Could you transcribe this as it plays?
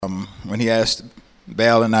When he asked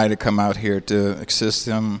Val and I to come out here to assist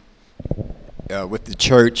him with the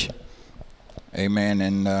church, amen.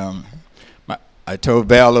 And I told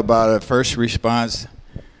Val about her first response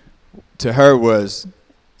to her was,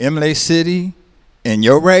 Imlay City in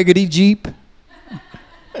your raggedy Jeep?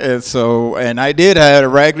 And I did have a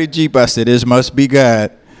raggedy Jeep. I said, this must be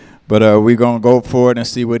God. But we're going to go for it and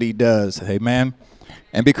see what he does, amen.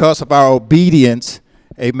 And because of our obedience,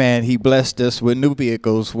 amen, he blessed us with new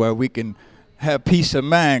vehicles where we can have peace of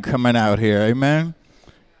mind coming out here, amen.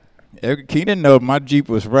 He didn't know my Jeep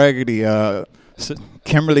was raggedy.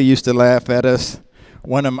 Kimberly used to laugh at us.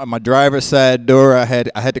 One of my driver's side door, I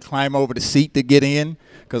had to climb over the seat to get in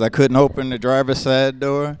because I couldn't open the driver's side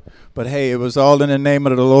door. But hey, it was all in the name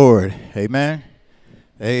of the Lord, amen.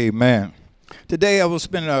 Amen. Today I will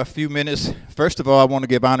spend a few minutes. First of all, I want to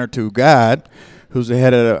give honor to God, who's the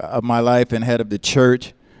head of my life and head of the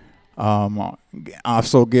church.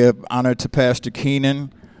 Also give honor to Pastor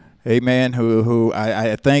Keenan, amen, who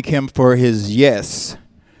I thank him for his yes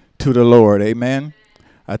to the Lord, amen.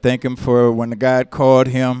 I thank him for when God called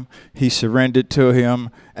him, he surrendered to him,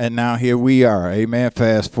 and now here we are, amen,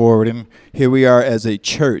 fast forwarding. Here we are as a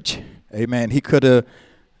church, amen. He could have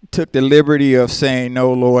took the liberty of saying,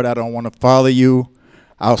 no, Lord, I don't want to follow you.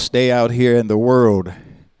 I'll stay out here in the world.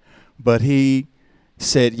 But he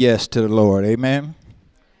said yes to the Lord, amen.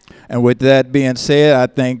 And with that being said, I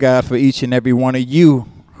thank God for each and every one of you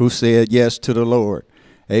who said yes to the Lord,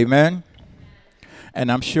 amen.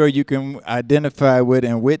 And I'm sure you can identify with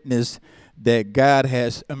and witness that God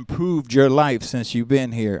has improved your life since you've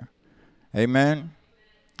been here, amen.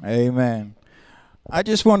 Amen. I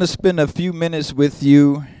just want to spend a few minutes with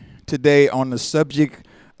you today on the subject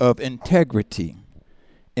of integrity.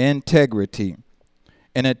 Integrity.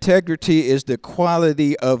 And integrity is the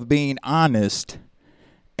quality of being honest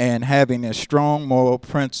and having a strong moral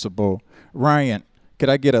principle. Ryan, could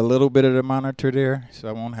I get a little bit of the monitor there so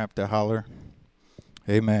I won't have to holler?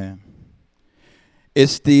 Amen.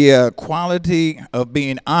 It's the quality of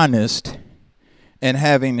being honest and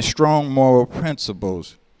having strong moral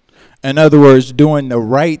principles. In other words, doing the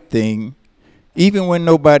right thing even when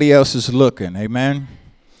nobody else is looking, amen?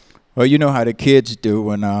 Well, you know how the kids do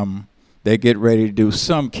when they get ready to do,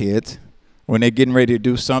 some kids, when they're getting ready to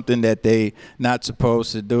do something that they not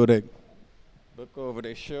supposed to do, they look over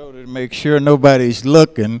their shoulder to make sure nobody's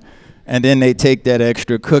looking, and then they take that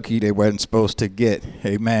extra cookie they weren't supposed to get,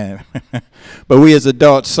 amen? But we as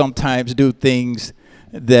adults sometimes do things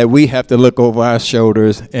that we have to look over our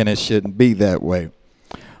shoulders, and it shouldn't be that way.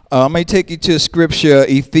 Let me take you to scripture,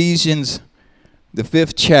 Ephesians, the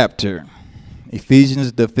 5th chapter.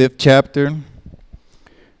 Ephesians, the 5th chapter.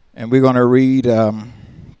 And we're going to read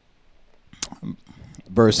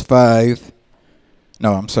verse 1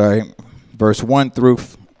 through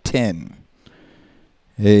 10.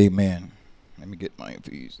 Amen. Let me get my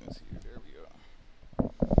Ephesians here. There we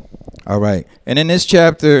go. All right. And in this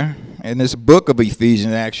chapter, in this book of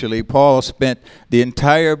Ephesians, actually, Paul spent the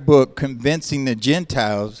entire book convincing the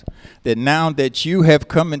Gentiles that now that you have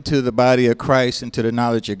come into the body of Christ and to the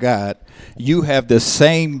knowledge of God, you have the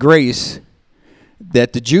same grace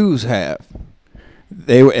that the Jews have.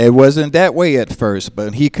 It wasn't that way at first,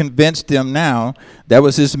 but he convinced them now. That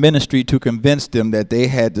was his ministry, to convince them that they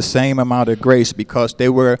had the same amount of grace because they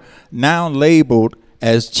were now labeled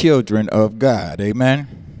as children of God. Amen.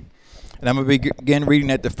 And I'm going to begin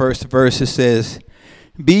reading at the first verse. It says,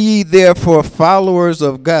 "Be ye therefore followers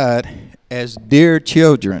of God as dear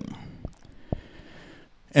children,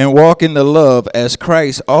 and walk in the love as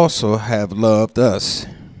Christ also have loved us,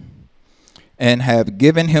 and have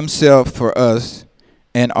given himself for us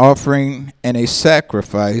an offering and a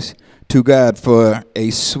sacrifice to God for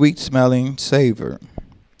a sweet-smelling savor.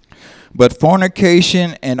 But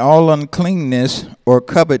fornication and all uncleanness or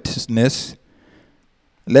covetousness,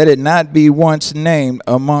 let it not be once named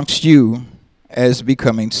amongst you as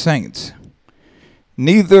becoming saints.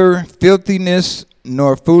 Neither filthiness,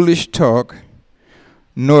 nor foolish talk,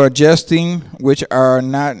 nor jesting, which are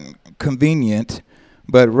not convenient,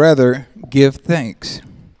 but rather give thanks.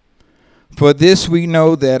 For this we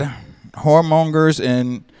know that whoremongers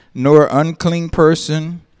and nor unclean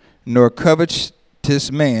person, nor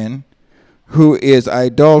covetous man, who is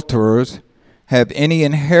idolaters, have any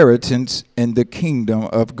inheritance in the kingdom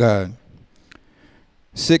of God."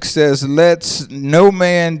 6 says, "Let no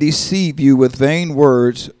man deceive you with vain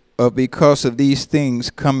words, of because of these things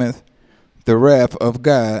cometh the wrath of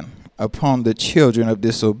God upon the children of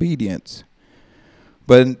disobedience.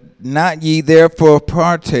 But not ye therefore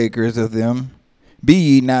partakers of them, be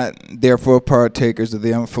ye not therefore partakers of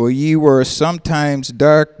them, for ye were sometimes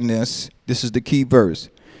darkness," this is the key verse,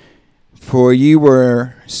 For ye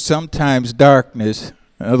were sometimes darkness.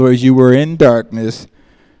 In other words, you were in darkness,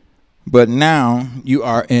 but now you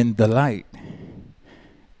are in the light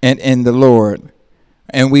and in the Lord.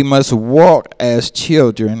 And we must walk as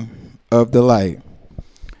children of the light.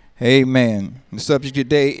 Amen. The subject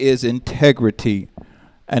today is integrity.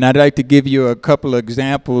 And I'd like to give you a couple of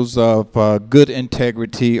examples of good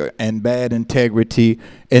integrity and bad integrity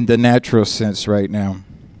in the natural sense right now.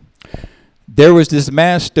 There was this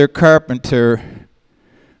master carpenter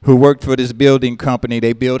who worked for this building company.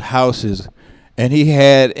 They built houses, and he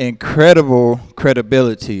had incredible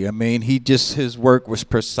credibility. I mean, his work was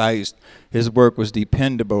precise. His work was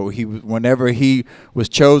dependable. Whenever he was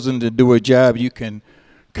chosen to do a job, you can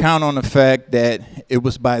count on the fact that it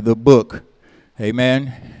was by the book.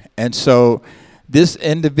 Amen. And so this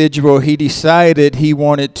individual, he decided he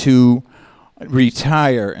wanted to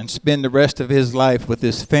retire and spend the rest of his life with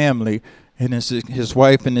his family and his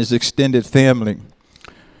wife and his extended family.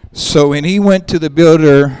 So when he went to the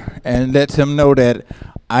builder and let him know that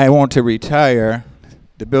I want to retire,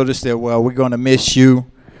 the builder said, well, we're going to miss you,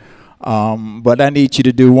 but I need you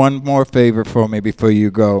to do one more favor for me before you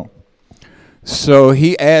go. So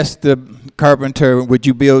he asked the carpenter, would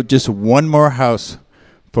you build just one more house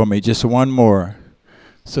for me, just one more?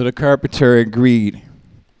 So the carpenter agreed.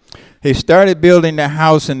 He started building the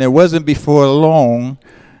house, and it wasn't before long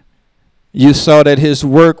you saw that his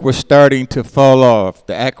work was starting to fall off,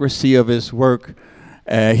 the accuracy of his work.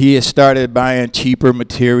 He had started buying cheaper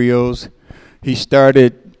materials. He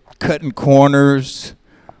started cutting corners.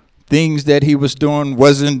 Things that he was doing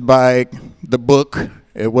wasn't by the book.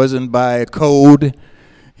 It wasn't by code.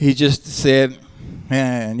 He just said,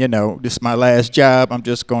 man, this is my last job. I'm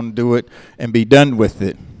just going to do it and be done with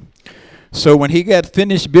it. So when he got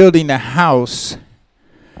finished building the house,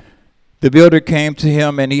 the builder came to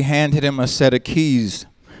him and he handed him a set of keys.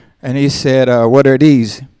 And he said, what are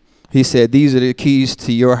these? He said, these are the keys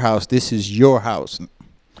to your house. This is your house.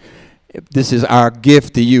 This is our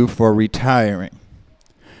gift to you for retiring.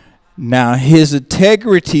 Now, his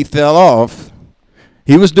integrity fell off.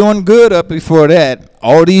 He was doing good up before that.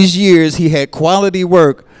 All these years, he had quality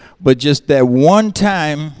work, but just that one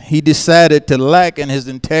time he decided to lack in his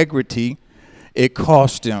integrity, it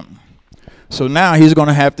cost him. So now he's going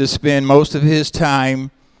to have to spend most of his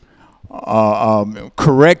time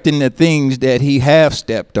correcting the things that he have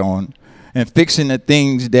stepped on and fixing the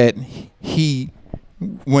things that he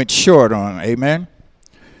went short on. Amen?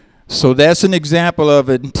 So that's an example of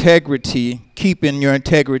integrity, keeping your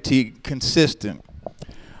integrity consistent.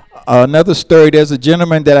 Another story, there's a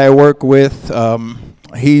gentleman that I work with.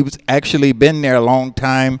 He's actually been there a long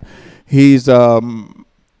time. He's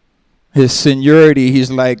his seniority,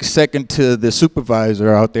 he's like second to the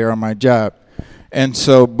supervisor out there on my job. And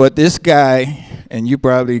so, but this guy, and you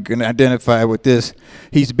probably can identify with this,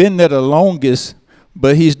 he's been there the longest,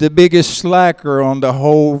 but he's the biggest slacker on the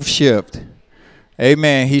whole shift.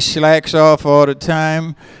 Amen. He slacks off all the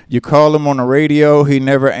time. You call him on the radio, he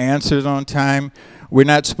never answers on time. We're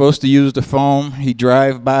not supposed to use the phone. He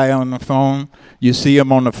drives by on the phone. You see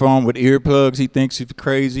him on the phone with earplugs. He thinks he's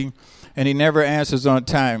crazy. And he never answers on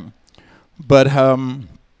time. But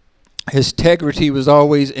his integrity was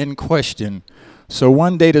always in question. So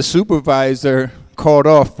one day the supervisor called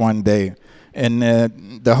off one day, and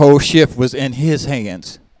the whole shift was in his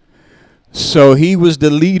hands. So he was the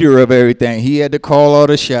leader of everything. He had to call all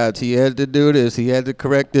the shots. He had to do this. He had to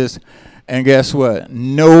correct this. And guess what?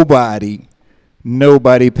 Nobody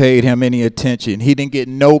paid him any attention. He didn't get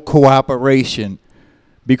no cooperation.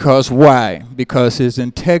 Because why? Because his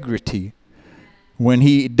integrity, when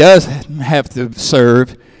he does have to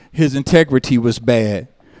serve, his integrity was bad.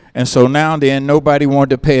 And so now and then, nobody wanted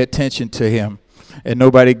to pay attention to him. And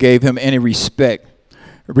nobody gave him any respect.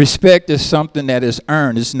 Respect is something that is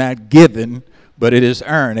earned. It's not given, but it is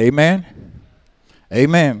earned. Amen?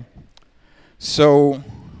 Amen. So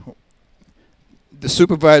the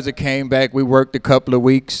supervisor came back. We worked a couple of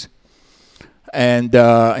weeks. And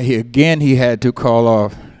he had to call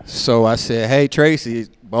off. So I said, hey, Tracy,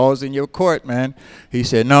 ball's in your court, man. He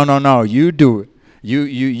said, no, you do it.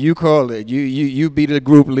 You call it. You be the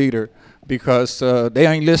group leader because they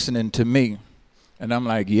ain't listening to me. And I'm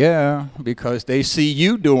like, yeah, because they see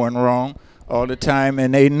you doing wrong all the time,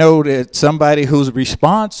 and they know that somebody who's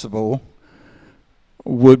responsible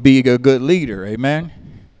would be a good leader. Amen?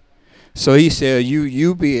 So he said,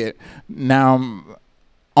 you be it. Now,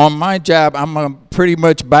 on my job, I'm a pretty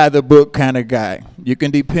much by the book kind of guy. You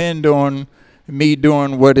can depend on me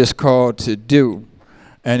doing what it's called to do.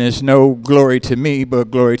 And it's no glory to me,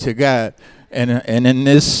 but glory to God. And in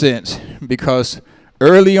this sense, because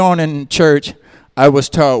early on in church, I was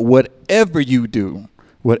taught whatever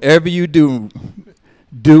whatever you do,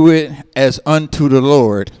 do it as unto the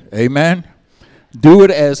Lord. Amen. Do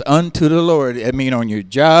it as unto the Lord. That mean on your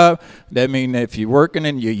job. That mean if you're working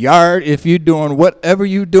in your yard. If you're doing whatever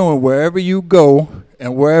you're doing, wherever you go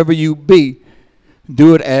and wherever you be,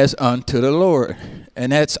 do it as unto the Lord.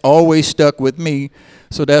 And that's always stuck with me.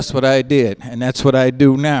 So that's what I did. And that's what I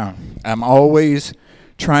do now. I'm always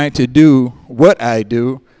trying to do what I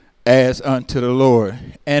do as unto the Lord.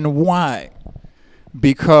 And why?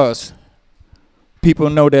 Because people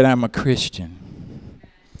know that I'm a Christian.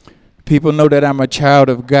 People know that I'm a child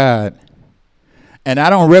of God. And I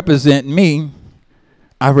don't represent me.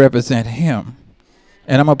 I represent him.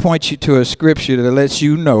 And I'm going to point you to a scripture that lets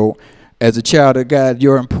you know, as a child of God,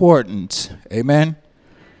 your importance. Amen.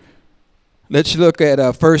 Let's look at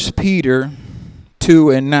 1 Peter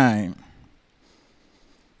 2:9.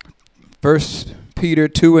 1 Peter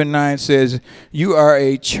 2:9 says, you are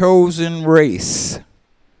a chosen race,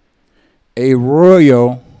 a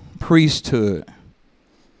royal priesthood,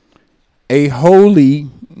 a holy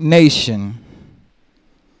nation,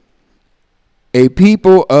 a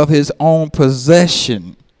people of his own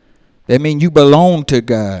possession. That means you belong to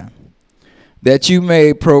God, that you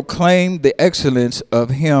may proclaim the excellence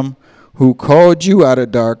of him who called you out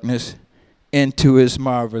of darkness into his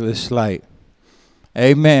marvelous light.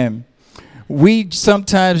 Amen. We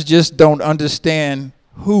sometimes just don't understand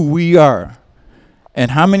who we are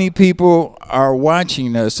and how many people are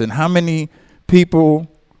watching us and how many people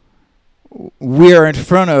we're in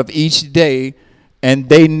front of each day, and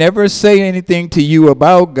they never say anything to you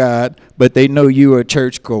about God, but they know you're a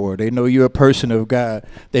churchgoer. They know you're a person of God.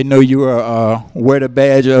 They know you are wear the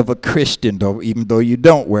badge of a Christian, though, even though you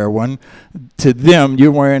don't wear one. To them,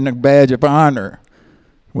 you're wearing a badge of honor.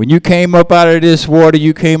 When you came up out of this water,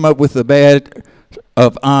 you came up with a badge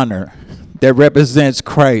of honor that represents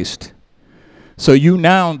Christ. So you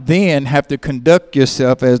now then have to conduct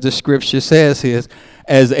yourself, as the scripture says here,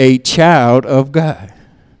 as a child of God.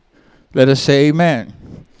 Let us say amen.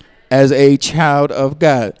 As a child of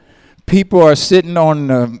God. People are sitting on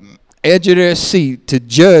the edge of their seat to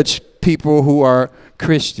judge people who are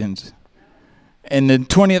Christians. And the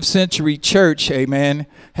 20th century church, amen,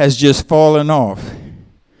 has just fallen off.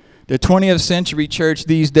 The 20th century church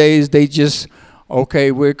these days, they just,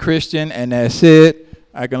 okay, we're Christian and that's it.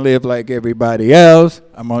 I can live like everybody else.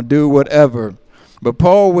 I'm going to do whatever. But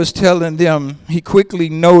Paul was telling them, he quickly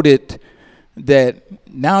noted that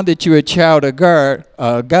now that you're a child of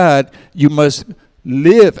God, you must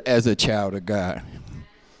live as a child of God.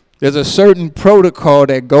 There's a certain protocol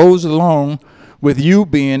that goes along with you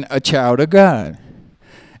being a child of God.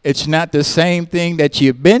 It's not the same thing that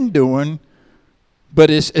you've been doing, but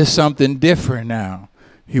it's something different now.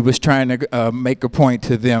 He was trying to make a point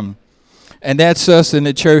to them. And that's us in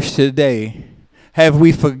the church today. Have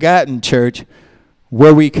we forgotten, church,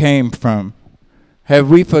 where we came from? Have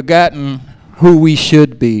we forgotten who we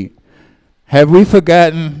should be? Have we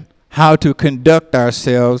forgotten how to conduct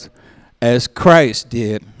ourselves as Christ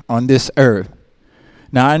did on this earth?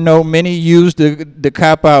 Now, I know many use the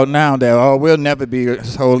cop-out now that, we'll never be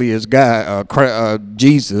as holy as God,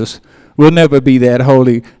 Jesus. We'll never be that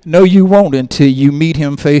holy. No, you won't until you meet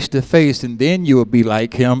him face to face, and then you'll be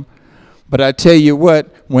like him. But I tell you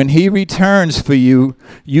what, when he returns for you,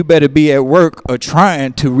 you better be at work or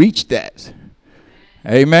trying to reach that.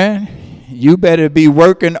 Amen? You better be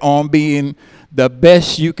working on being the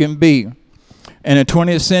best you can be. In the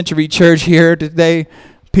 20th century church here today,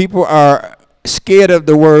 people are scared of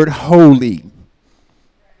the word holy.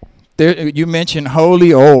 You mentioned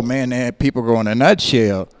holy, oh man, people go in a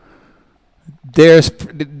nutshell.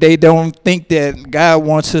 They don't think that God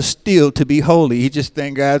wants us still to be holy. He just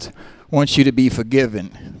thinks God wants you to be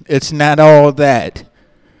forgiven. It's not all that.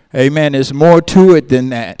 Amen. There's more to it than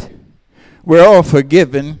that. We're all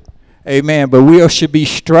forgiven. Amen. But we all should be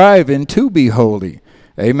striving to be holy.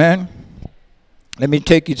 Amen. Let me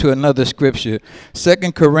take you to another scripture.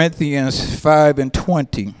 2 Corinthians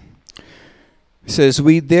 5:20. It says,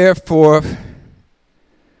 we therefore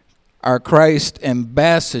are Christ's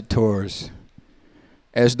ambassadors,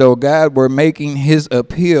 as though God were making his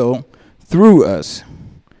appeal through us.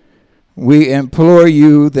 We implore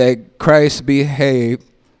you that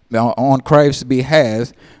on Christ's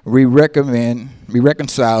behalf, we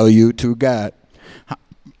reconcile you to God.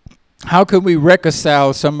 How can we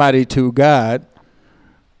reconcile somebody to God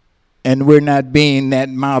and we're not being that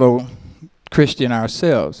model Christian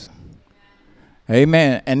ourselves?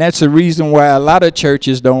 Amen. And that's the reason why a lot of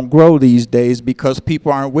churches don't grow these days, because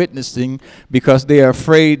people aren't witnessing, because they're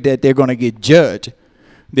afraid that they're going to get judged.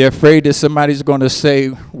 They're afraid that somebody's going to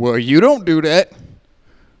say, well, you don't do that.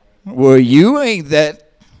 Well, you ain't that.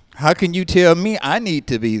 How can you tell me I need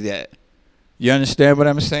to be that? You understand what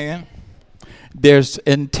I'm saying? There's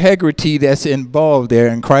integrity that's involved there,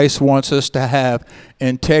 and Christ wants us to have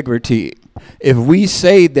integrity. If we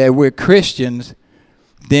say that we're Christians,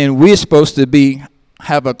 then we're supposed to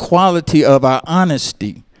have a quality of our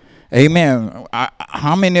honesty. Amen.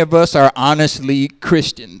 How many of us are honestly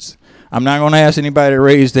Christians? I'm not going to ask anybody to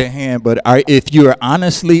raise their hand, but if you're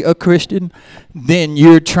honestly a Christian, then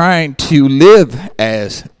you're trying to live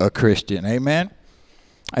as a Christian. Amen.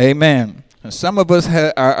 Amen. And some of us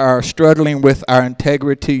are struggling with our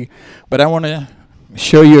integrity, but I want to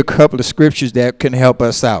show you a couple of scriptures that can help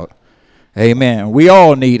us out. Amen. We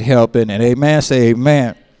all need help in it. Amen. Say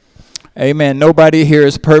amen. Amen. Nobody here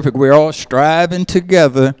is perfect. We're all striving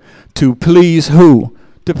together to please who?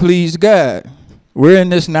 To please God. We're in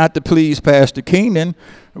this not to please Pastor Keenan.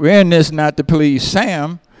 We're in this not to please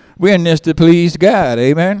Sam. We're in this to please God.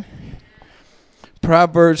 Amen.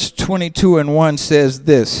 Proverbs 22:1 says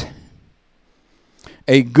this: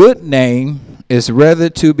 a good name is rather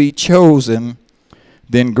to be chosen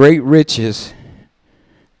than great riches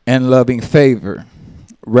and loving favor,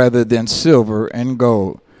 rather than silver and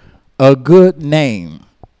gold. A good name.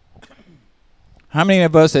 How many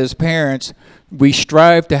of us as parents, we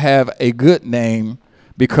strive to have a good name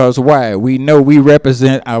because why? We know we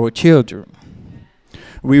represent our children.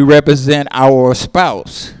 We represent our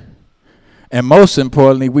spouse. And most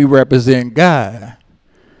importantly, we represent God.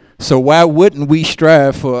 So why wouldn't we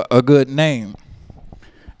strive for a good name?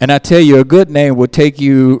 And I tell you, a good name will take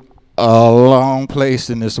you a long place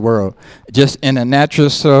in this world, just in a natural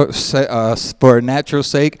for a natural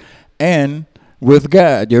sake, and with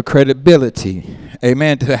God, your credibility.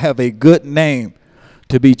 Amen. To have a good name,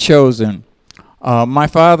 to be chosen. My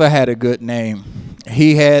father had a good name.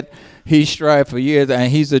 He strived for years,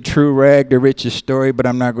 and he's a true rag to riches story, but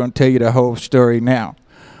I'm not going to tell you the whole story now.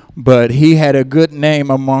 But he had a good name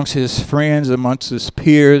amongst his friends, amongst his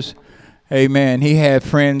peers. Amen. He had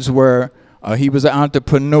friends where he was an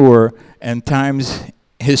entrepreneur, and times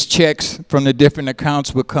his checks from the different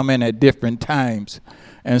accounts would come in at different times.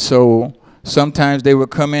 And so sometimes they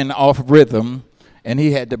would come in off rhythm, and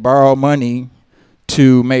he had to borrow money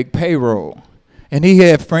to make payroll. And he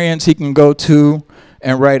had friends he can go to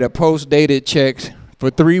and write a post-dated check for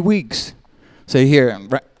 3 weeks. Say, here,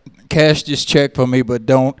 cash this check for me, but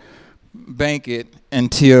don't bank it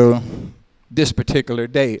until this particular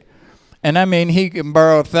date. And I mean, he can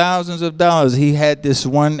borrow thousands of dollars. He had this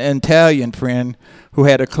one Italian friend who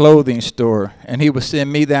had a clothing store, and he would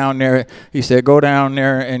send me down there. He said, go down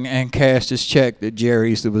there and cash this check to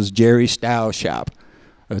Jerry's. It was Jerry's Style Shop,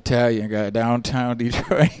 Italian guy, downtown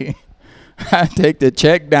Detroit. I take the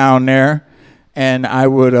check down there, and I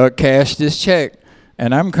would cash this check.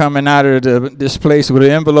 And I'm coming out of this place with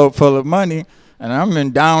an envelope full of money, and I'm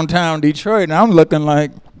in downtown Detroit, and I'm looking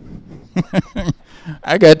like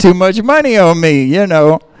I got too much money on me, you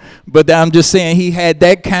know. But I'm just saying he had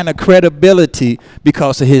that kind of credibility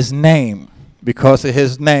because of his name,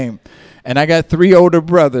 And I got 3 older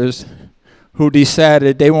brothers who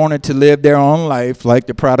decided they wanted to live their own life like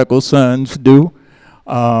the prodigal sons do.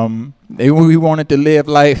 We wanted to live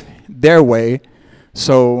life their way.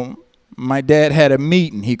 So my dad had a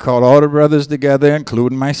meeting. He called all the brothers together,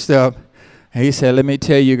 including myself. And he said, let me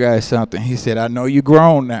tell you guys something. He said, I know you're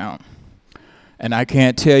grown now, and I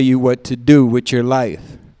can't tell you what to do with your life.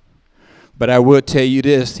 But I will tell you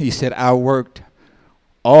this. He said, I worked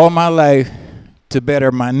all my life to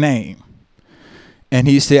better my name. And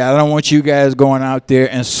he said, I don't want you guys going out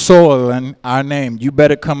there and soiling our name. You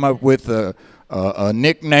better come up with a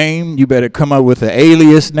nickname. You better come up with an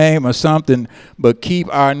alias name or something, but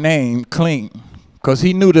keep our name clean. Because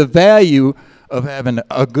he knew the value of having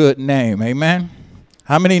a good name. Amen?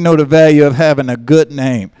 How many know the value of having a good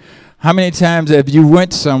name? How many times have you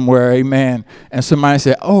went somewhere, amen, and somebody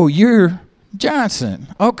said, oh, you're Johnson.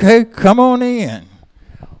 Okay, come on in.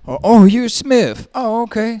 Or, oh, you're Smith. Oh,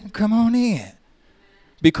 okay, come on in.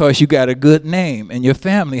 Because you got a good name, and your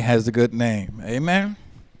family has a good name. Amen?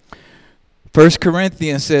 1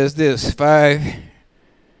 Corinthians says this,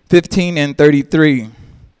 5:15 and 33.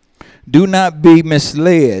 Do not be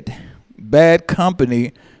misled. Bad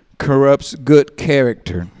company corrupts good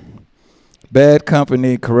character. Bad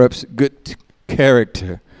company corrupts good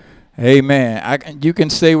character. Amen. You can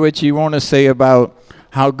say what you want to say about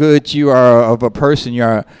how good you are of a person you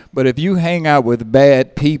are, but if you hang out with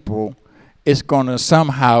bad people, it's going to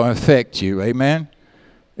somehow affect you. Amen.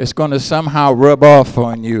 It's going to somehow rub off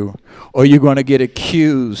on you, or you're going to get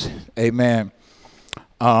accused. Amen.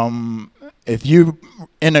 If you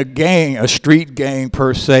in a gang, a street gang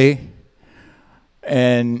per se,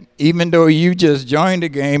 And even though you just joined the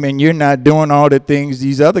game and you're not doing all the things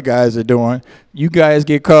these other guys are doing, you guys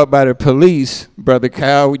get caught by the police, Brother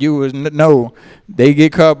Kyle, you would know. They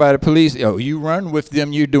get caught by the police. Oh, you run with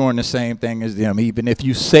them, you're doing the same thing as them, even if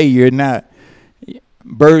you say you're not.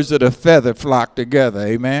 Birds of a feather flock together,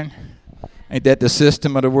 amen? Ain't that the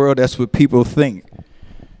system of the world? That's what people think.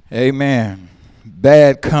 Amen.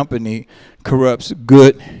 Bad company corrupts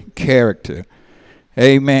good character.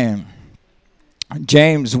 Amen.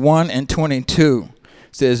 James 1:22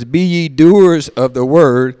 says, "Be ye doers of the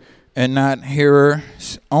word, and not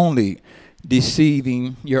hearers only,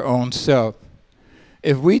 deceiving your own self."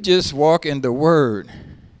 If we just walk in the word,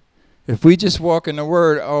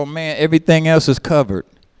 oh man, everything else is covered.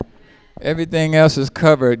 Everything else is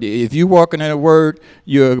covered. If you walking in the word,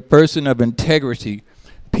 you're a person of integrity.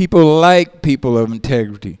 People like people of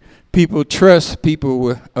integrity. People trust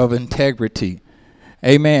people of integrity.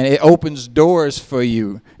 Amen. It opens doors for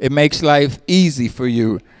you. It makes life easy for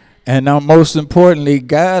you. And now, most importantly,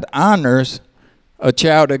 God honors a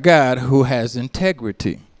child of God who has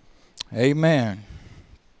integrity. Amen.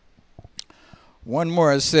 One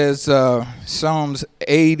more, it says Psalms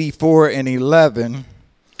 84:11.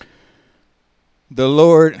 "The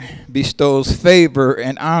Lord bestows favor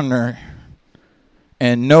and honor,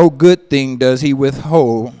 and no good thing does he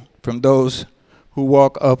withhold from those who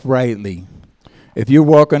walk uprightly." If you're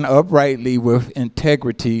walking uprightly with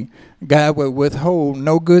integrity, God will withhold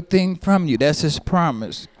no good thing from you. That's his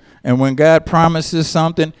promise. And when God promises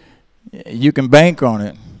something, you can bank on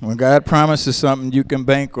it. When God promises something, you can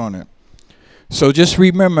bank on it. So just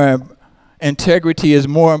remember, integrity is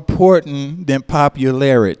more important than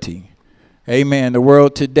popularity. Amen. The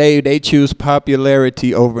world today, they choose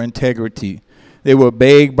popularity over integrity. They will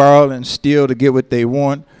beg, borrow, and steal to get what they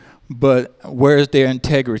want, but where's their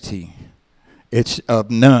integrity? It's of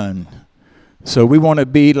none. So we want to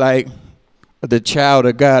be like the child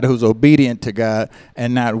of God who's obedient to God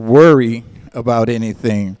and not worry about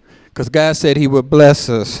anything. Because God said he would bless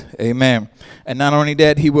us. Amen. And not only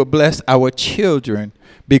that, he will bless our children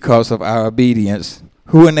because of our obedience.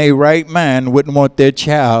 Who in their right mind wouldn't want their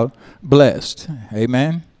child blessed?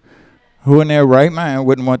 Amen. Who in their right mind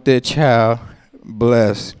wouldn't want their child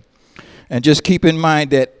blessed? And just keep in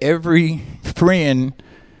mind that every friend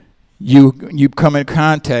you come in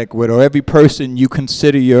contact with, or every person you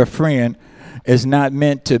consider your friend, is not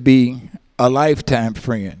meant to be a lifetime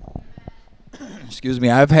friend. Excuse me.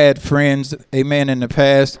 I've had friends, amen, in the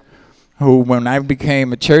past who, when I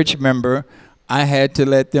became a church member, I had to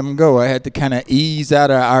let them go. I had to kind of ease out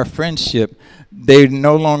of our friendship. They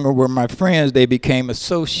no longer were my friends. They became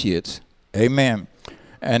associates. Amen.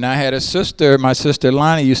 And I had a sister, my sister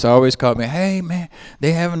Lonnie used to always call me, "Hey, man,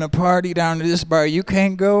 they having a party down at this bar. You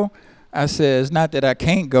can't go?" I said, "It's not that I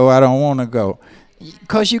can't go. I don't want to go."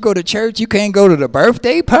 "Because you go to church, you can't go to the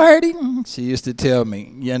birthday party?" She used to tell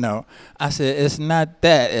me, you know. I said, "It's not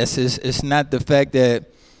that. It's not the fact that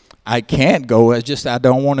I can't go. It's just I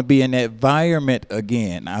don't want to be in that environment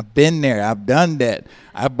again. I've been there. I've done that.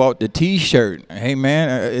 I bought the T-shirt. Hey, man,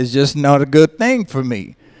 it's just not a good thing for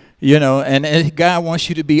me." You know, and God wants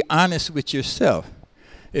you to be honest with yourself.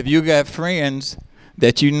 If you got friends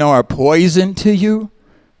that you know are poison to you,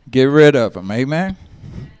 get rid of them. Amen.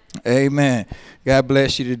 Amen. God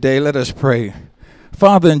bless you today. Let us pray.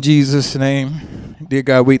 Father, in Jesus' name, dear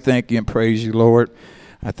God, we thank you and praise you, Lord.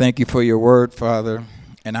 I thank you for your word, Father,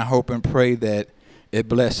 and I hope and pray that it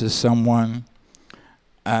blesses someone.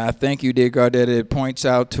 I thank you, dear God, that it points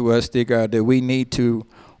out to us, dear God, that we need to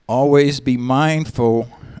always be mindful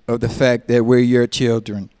of the fact that we're your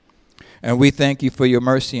children. And we thank you for your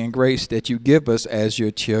mercy and grace that you give us as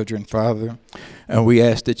your children, Father. And we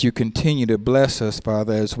ask that you continue to bless us,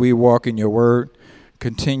 Father, as we walk in your word.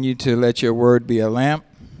 Continue to let your word be a lamp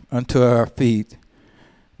unto our feet.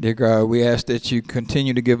 Dear God, we ask that you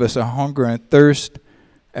continue to give us a hunger and thirst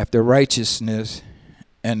after righteousness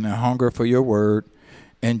and a hunger for your word.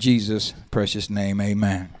 In Jesus' precious name,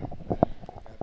 amen.